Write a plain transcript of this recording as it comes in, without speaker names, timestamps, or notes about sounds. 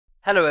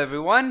Hello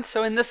everyone,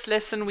 so in this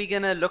lesson we're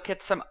going to look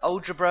at some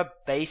algebra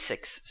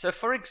basics. So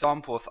for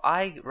example, if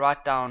I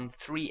write down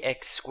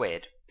 3x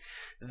squared,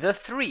 the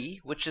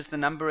 3, which is the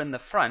number in the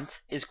front,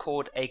 is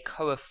called a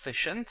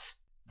coefficient.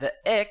 The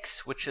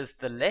x, which is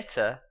the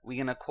letter, we're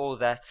going to call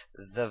that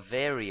the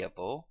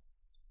variable.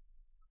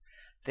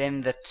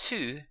 Then the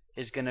 2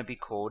 is going to be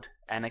called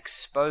an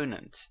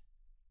exponent.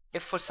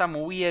 If for some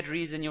weird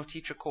reason your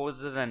teacher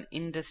calls it an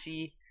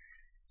indice,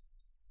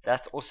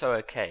 that's also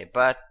okay,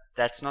 but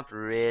that's not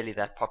really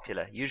that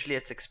popular. Usually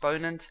it's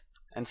exponent,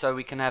 and so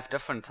we can have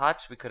different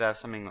types. We could have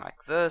something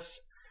like this.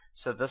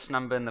 So this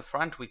number in the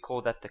front, we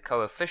call that the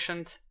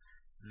coefficient.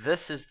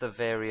 This is the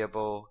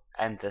variable,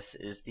 and this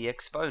is the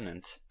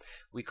exponent.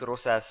 We could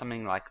also have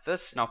something like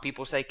this. Now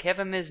people say,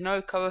 Kevin, there's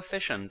no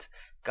coefficient.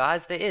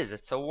 Guys, there is.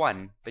 It's a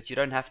 1, but you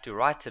don't have to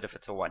write it if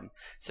it's a 1.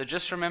 So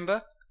just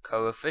remember,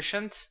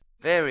 coefficient,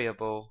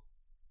 variable,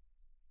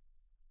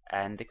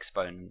 and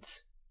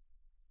exponent.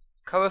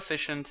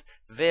 Coefficient,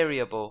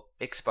 variable,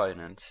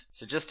 exponent.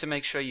 So just to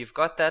make sure you've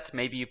got that,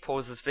 maybe you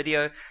pause this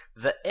video.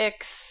 The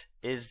x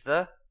is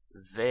the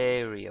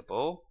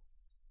variable.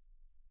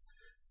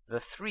 The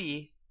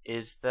 3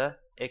 is the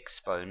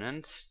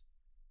exponent.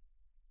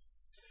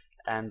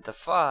 And the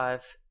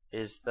 5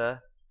 is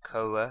the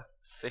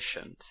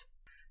coefficient.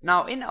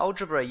 Now in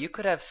algebra you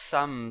could have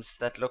sums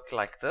that look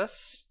like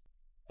this.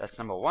 That's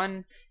number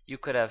 1. You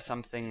could have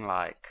something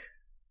like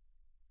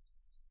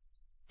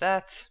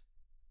that.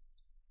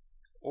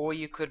 Or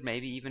you could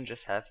maybe even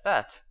just have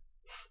that.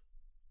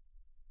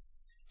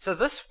 So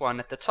this one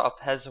at the top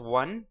has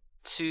 1,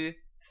 2,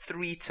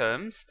 3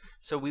 terms,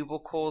 so we will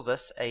call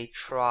this a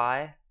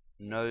trinomial.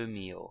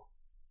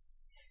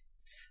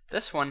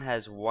 This one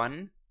has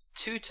 1,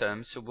 2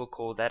 terms, so we'll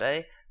call that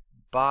a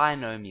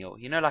binomial.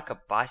 You know, like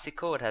a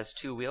bicycle, it has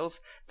 2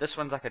 wheels. This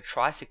one's like a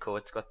tricycle,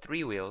 it's got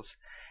 3 wheels.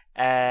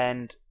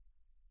 And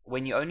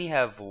when you only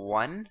have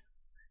 1,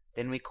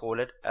 then we call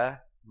it a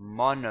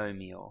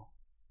monomial.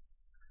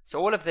 So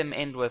all of them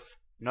end with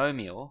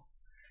nomial.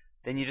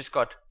 Then you just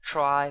got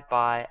tri,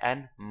 bi,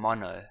 and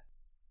mono.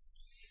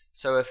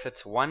 So if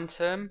it's 1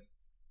 term,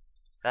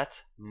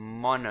 that's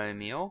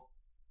monomial.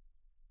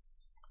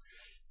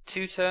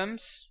 2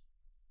 terms,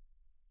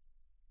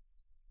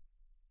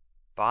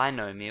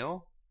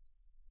 binomial.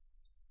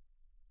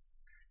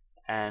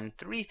 And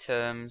 3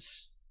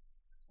 terms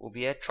will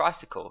be a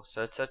tricycle,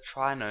 so it's a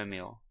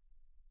trinomial.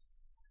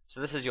 So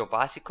this is your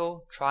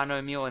bicycle,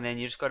 trinomial, and then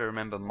you just got to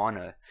remember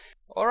mono.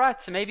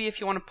 Alright, so maybe if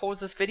you want to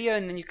pause this video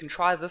and then you can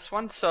try this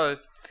one. So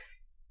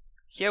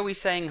here we're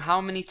saying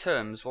how many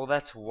terms? Well,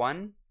 that's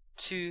 1,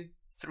 2,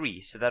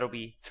 3. So that'll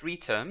be 3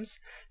 terms.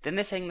 Then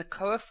they're saying the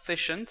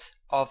coefficient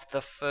of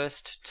the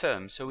first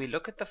term. So we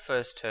look at the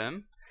first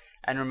term,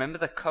 and remember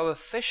the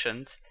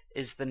coefficient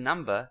is the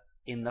number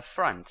in the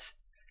front.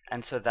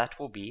 And so that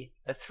will be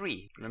a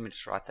 3. Let me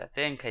just write that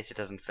there in case it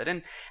doesn't fit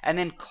in. And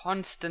then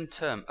constant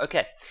term.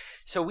 Okay,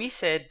 so we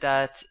said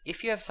that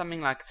if you have something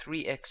like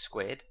 3x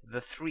squared,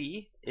 the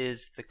 3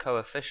 is the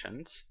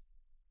coefficient,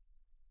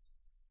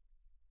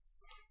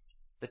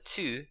 the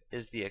 2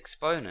 is the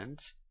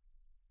exponent,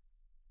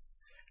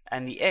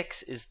 and the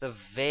x is the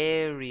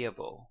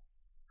variable.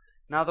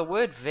 Now the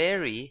word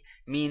vary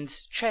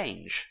means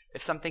change,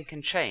 if something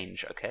can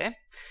change, okay?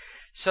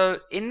 So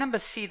in number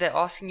C, they're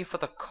asking you for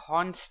the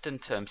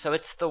constant term. So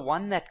it's the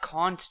one that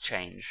can't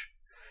change.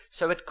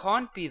 So it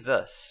can't be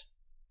this,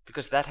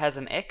 because that has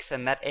an x,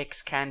 and that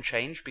x can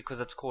change because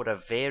it's called a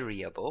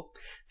variable.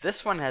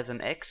 This one has an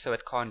x, so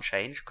it can't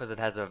change because it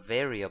has a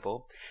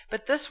variable.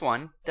 But this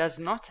one does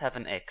not have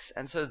an x,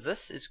 and so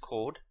this is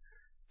called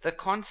the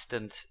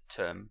constant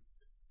term,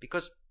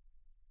 because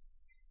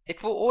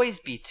it will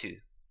always be 2.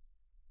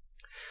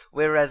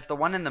 Whereas the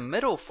one in the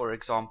middle, for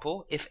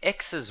example, if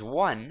x is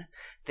 1,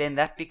 then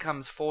that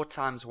becomes 4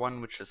 times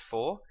 1, which is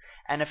 4.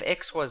 And if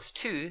x was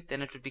 2,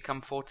 then it would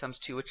become 4 times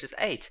 2, which is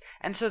 8.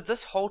 And so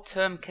this whole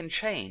term can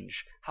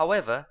change.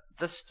 However,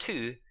 this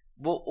 2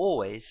 will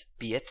always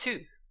be a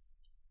 2.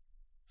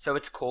 So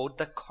it's called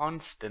the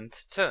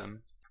constant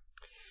term.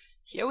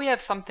 Here we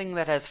have something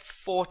that has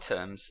 4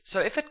 terms. So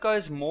if it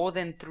goes more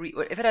than 3,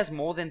 or if it has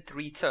more than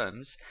 3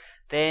 terms,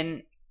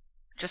 then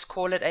just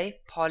call it a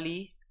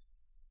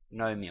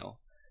polynomial.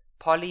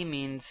 Poly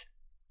means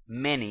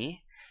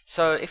many.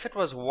 So if it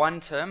was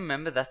 1 term,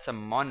 remember that's a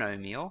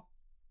monomial.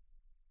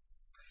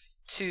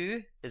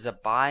 2 is a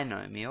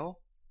binomial.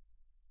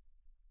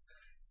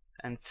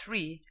 And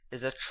 3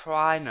 is a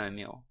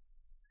trinomial.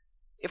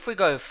 If we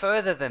go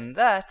further than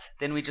that,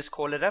 then we just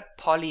call it a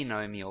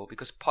polynomial,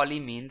 because poly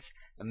means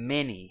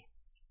many.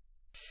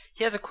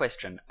 Here's a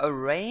question.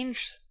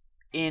 Arrange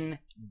in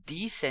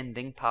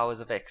descending powers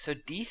of x. So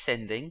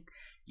descending,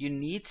 you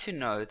need to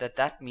know that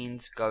that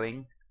means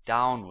going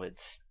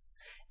downwards.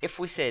 If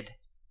we said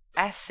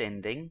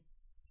ascending,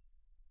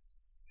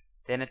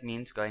 then it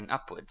means going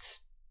upwards.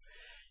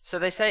 So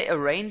they say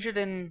arrange it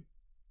in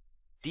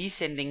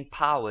descending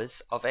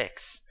powers of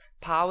x.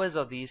 Powers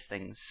are these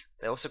things.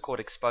 They're also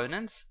called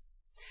exponents.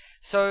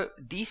 So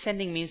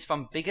descending means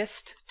from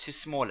biggest to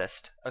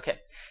smallest.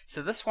 Okay,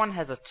 so this one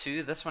has a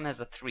 2, this one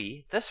has a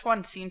 3. This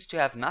one seems to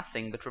have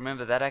nothing, but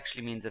remember that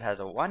actually means it has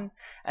a 1.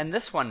 And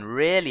this one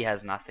really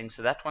has nothing,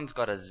 so that one's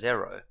got a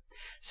 0.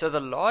 So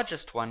the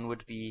largest one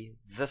would be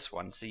this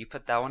one, so you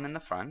put that one in the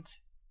front.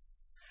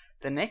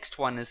 The next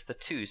one is the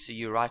 2, so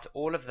you write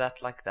all of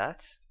that like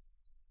that.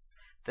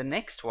 The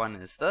next one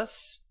is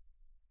this.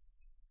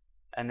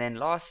 And then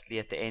lastly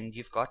at the end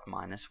you've got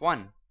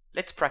 -1.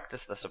 Let's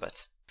practice this a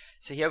bit.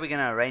 So here we're going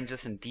to arrange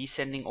this in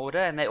descending order,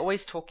 and they're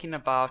always talking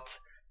about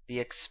the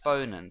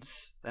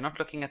exponents. They're not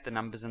looking at the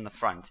numbers in the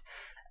front.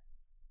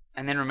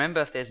 And then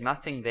remember, if there's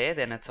nothing there,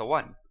 then it's a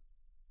 1.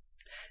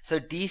 So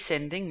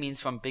descending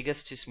means from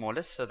biggest to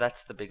smallest, so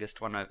that's the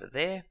biggest one over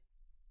there.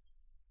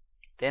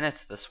 Then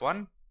it's this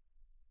one.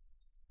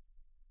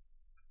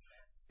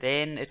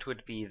 Then it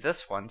would be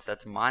this one, so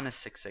that's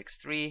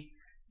 -6x3.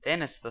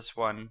 Then it's this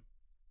one.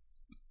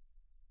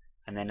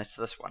 And then it's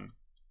this one.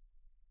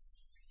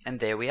 And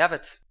there we have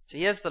it. So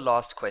here's the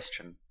last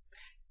question.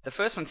 The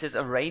first one says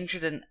arrange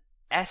it in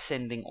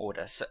ascending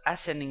order. So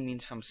ascending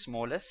means from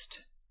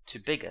smallest to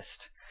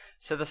biggest.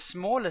 So the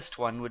smallest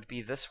one would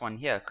be this one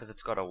here because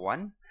it's got a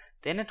 1.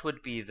 Then it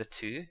would be the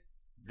 2,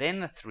 then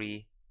the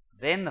 3,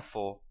 then the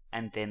 4,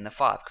 and then the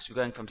 5 because we're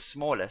going from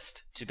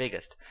smallest to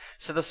biggest.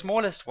 So the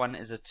smallest one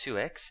is a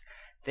 2x.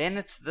 Then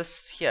it's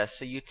this here.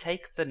 So you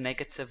take the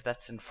negative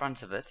that's in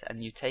front of it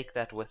and you take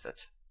that with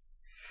it.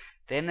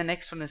 Then the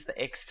next one is the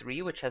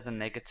x3, which has a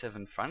negative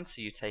in front,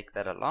 so you take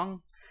that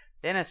along.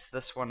 Then it's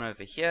this one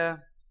over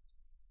here.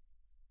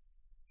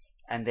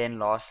 And then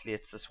lastly,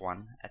 it's this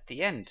one at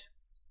the end.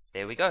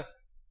 There we go.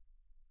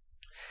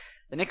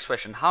 The next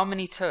question, how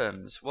many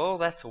terms? Well,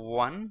 that's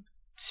 1,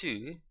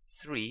 2,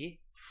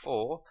 3,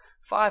 4,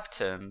 5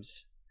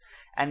 terms.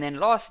 And then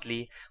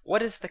lastly,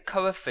 what is the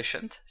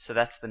coefficient, so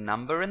that's the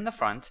number in the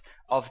front,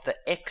 of the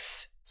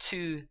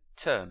x2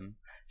 term?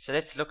 So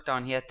let's look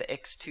down here at the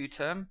x2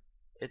 term.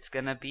 It's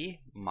going to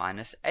be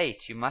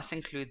 -8. You must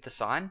include the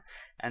sign,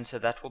 and so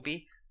that will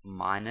be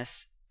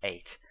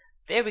 -8.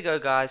 There we go,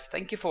 guys.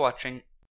 Thank you for watching.